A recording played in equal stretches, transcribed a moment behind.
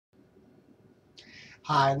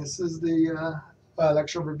Hi, this is the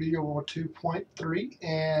lecture overview 2.3,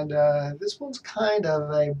 and this one's kind of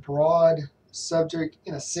a broad subject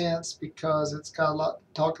in a sense because it's got a lot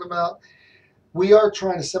talking about. We are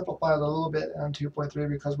trying to simplify it a little bit on 2.3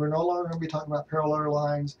 because we're no longer going to be talking about parallel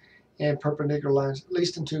lines and perpendicular lines, at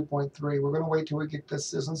least in 2.3. We're going to wait till we get the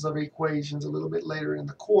systems of equations a little bit later in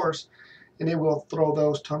the course, and then we'll throw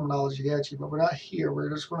those terminology at you. But we're not here. We're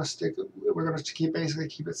just going to stick. We're going to basically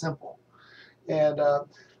keep it simple. And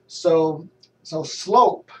so, so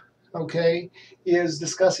slope, okay, is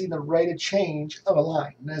discussing the rate of change of a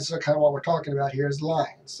line. And that's kind of what we're talking about here is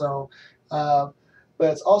line. So, but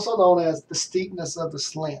it's also known as the steepness of the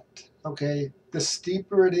slant. Okay, the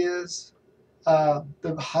steeper it is,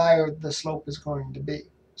 the higher the slope is going to be.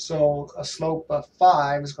 So a slope of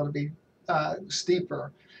 5 is going to be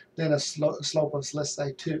steeper than a slope of, let's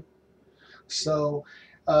say, 2. So,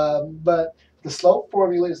 but the slope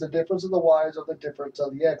formula is the difference of the y's over the difference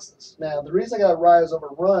of the x's. Now, the reason I got rise over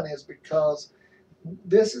run is because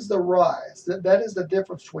this is the rise. That is the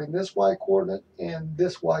difference between this y coordinate and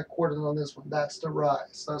this y coordinate on this one. That's the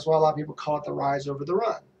rise. So that's why a lot of people call it the rise over the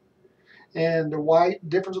run. And the y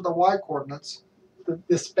difference of the y coordinates,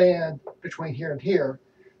 the span between here and here,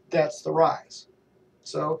 that's the rise.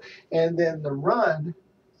 So, and then the run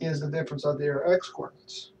is the difference of their x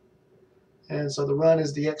coordinates. And so the run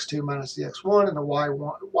is the x2 minus the x1, and the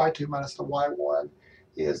y2 minus the y1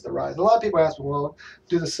 is the rise. A lot of people ask me, well,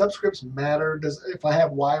 do the subscripts matter? If I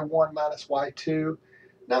have y1 minus y2?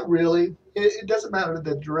 Not really. It doesn't matter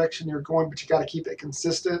the direction you're going, but you got to keep it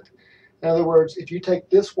consistent. In other words, if you take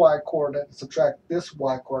this y coordinate and subtract this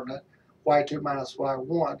y coordinate, y2 minus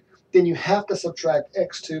y1, then you have to subtract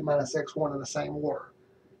x2 minus x1 in the same order.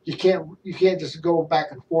 You can't just go back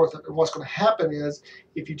and forth. And what's going to happen is,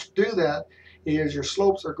 if you do that, is your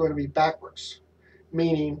slopes are going to be backwards.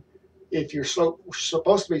 Meaning, if your slope is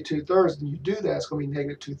supposed to be 2/3, and you do that, it's going to be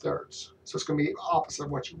negative 2/3. So it's going to be opposite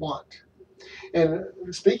of what you want. And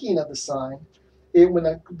speaking of the sign, when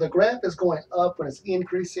the graph is going up, when it's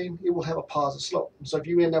increasing, it will have a positive slope. So if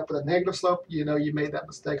you end up with a negative slope, you know you made that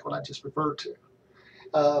mistake what I just referred to.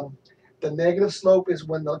 The negative slope is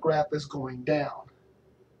when the graph is going down.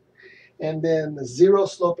 And then the zero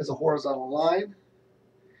slope is a horizontal line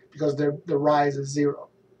because the rise is 0.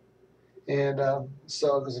 And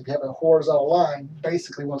so, because if you have a horizontal line,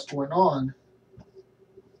 basically what's going on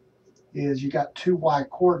is you got two y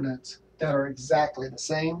coordinates that are exactly the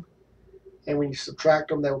same. And when you subtract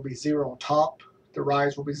them, that will be 0 on top. The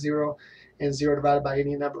rise will be 0. And 0 divided by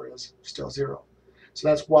any number is still 0. So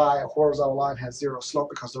that's why a horizontal line has 0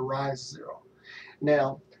 slope, because the rise is 0.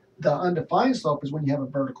 Now, the undefined slope is when you have a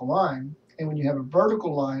vertical line. And when you have a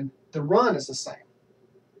vertical line, the run is the same.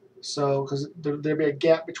 So, because there'd be a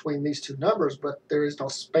gap between these two numbers, but there is no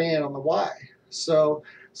span on the y. So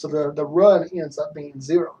the run ends up being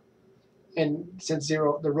 0. And since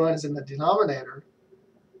 0, the run is in the denominator,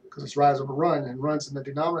 because it's rise over run, and run's in the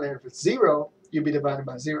denominator. If it's 0, you'd be divided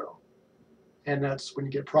by 0. And that's when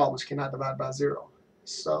you get problems. You cannot divide by 0.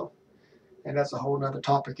 So, and that's a whole nother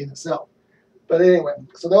topic in itself. But anyway,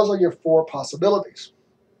 so those are your 4 possibilities.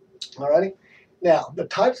 Alrighty. Now, the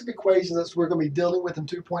types of equations that we're going to be dealing with in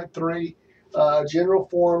 2.3, general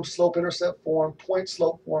form, slope-intercept form,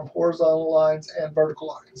 point-slope form, horizontal lines, and vertical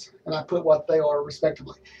lines. And I put what they are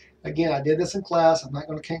respectively. Again, I did this in class.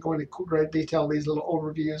 Can't go into great detail in these little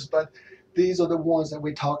overviews, but these are the ones that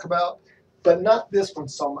we talk about. But not this one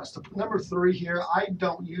so much. The number 3 here, I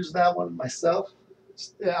don't use that one myself,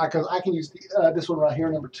 because I can use this one right here,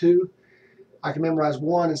 number 2. I can memorize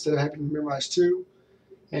 1 instead of having to memorize 2.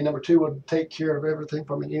 And number 2 would take care of everything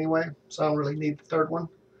for me anyway, so I don't really need the third one.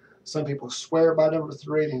 Some people swear by number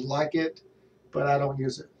 3 and like it, but I don't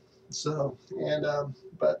use it. So, and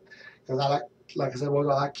but because I like I said, well,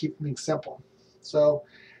 I like keeping things simple. So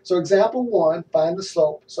example 1, find the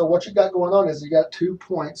slope. So what you got going on is you got 2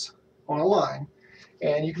 points on a line,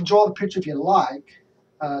 and you can draw the picture if you like.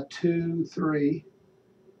 2, 3,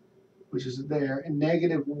 which is there, and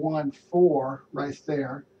negative 1, 4 right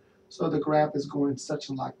there. So the graph is going such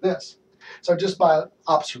and like this. So just by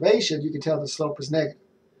observation, you can tell the slope is negative.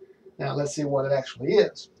 Now let's see what it actually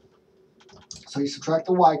is. So you subtract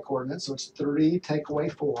the y coordinates, so it's 3 take away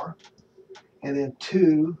 4, and then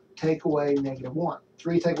 2 take away negative 1.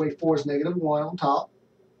 3 take away 4 is negative 1 on top,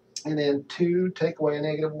 and then 2 take away a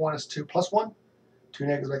negative 1 is 2 plus 1. 2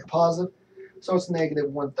 negatives make a positive, so it's negative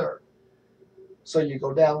 1/3. So you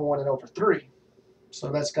go down 1 and over 3. So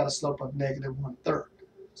that's got a slope of negative 1/3.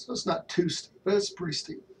 So it's not too steep, but it's pretty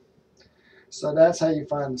steep. So that's how you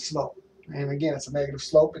find the slope. And again, it's a negative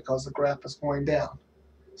slope because the graph is going down.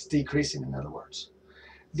 It's decreasing, in other words.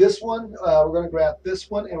 This one, we're going to graph this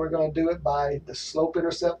one, and we're going to do it by the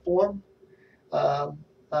slope-intercept form. What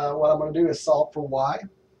I'm going to do is solve for y.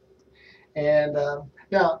 And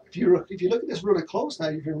now, if you look at this really close now,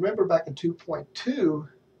 if you remember back in 2.2,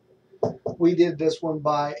 we did this one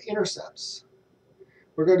by intercepts.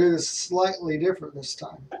 We're going to do this slightly different this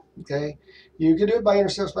time. Okay, you can do it by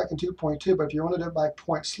intercepts back in 2.2, but if you want to do it by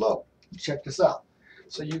point slope, check this out.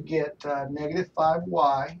 So you get negative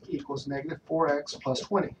 5y equals negative 4x plus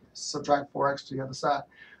 20. Subtract 4x to the other side.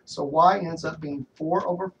 So y ends up being 4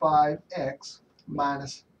 over 5x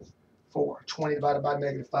minus 4. 20 divided by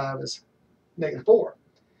negative 5 is negative 4.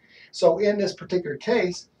 So in this particular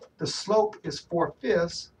case, the slope is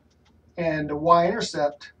 4/5, and the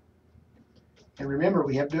y-intercept, and remember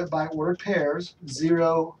we have to do it by ordered pairs,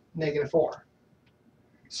 0, negative 4.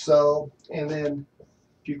 So, and then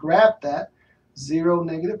if you graph that, 0,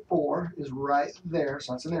 negative 4 is right there,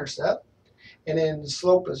 so that's an intercept. And then the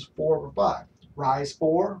slope is 4 over 5. Rise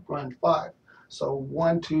 4, run 5. So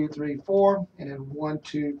 1, 2, 3, 4, and then 1,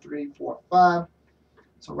 2, 3, 4, 5.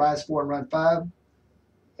 So rise 4 and run 5.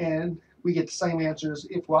 And we get the same answers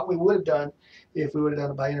if what we would have done if we would have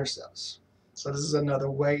done it by intercepts. So this is another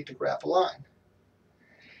way to graph a line.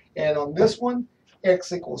 And on this one,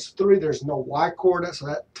 x equals 3. There's no y coordinate, so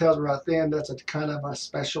that tells me right then that's a kind of a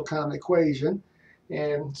special kind of equation.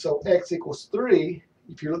 And so x equals 3,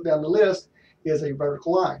 if you look down the list, is a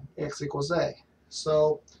vertical line. X equals a.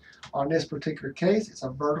 So on this particular case, it's a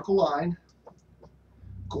vertical line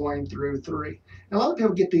going through 3. And a lot of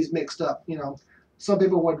people get these mixed up. You know, some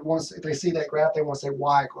people would want to, if they see that graph, they want to say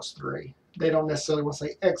y equals 3. They don't necessarily want to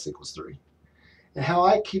say x equals 3. And how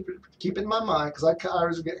I keep it in my mind, because I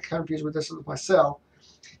always get confused with this with myself,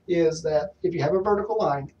 is that if you have a vertical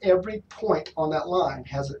line, every point on that line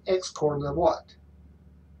has an x coordinate of what?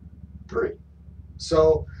 3.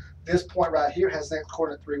 So this point right here has an x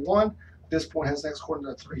coordinate 3, 1. This point has an x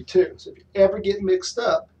coordinate 3, 2. So if you ever get mixed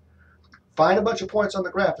up, find a bunch of points on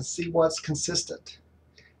the graph and see what's consistent.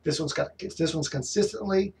 This one's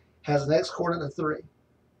consistently has an x coordinate of 3.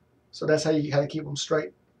 So that's how you kind of keep them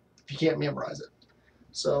straight if you can't memorize it.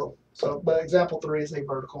 But example 3 is a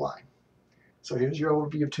vertical line. So here's your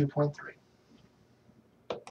overview of 2.3.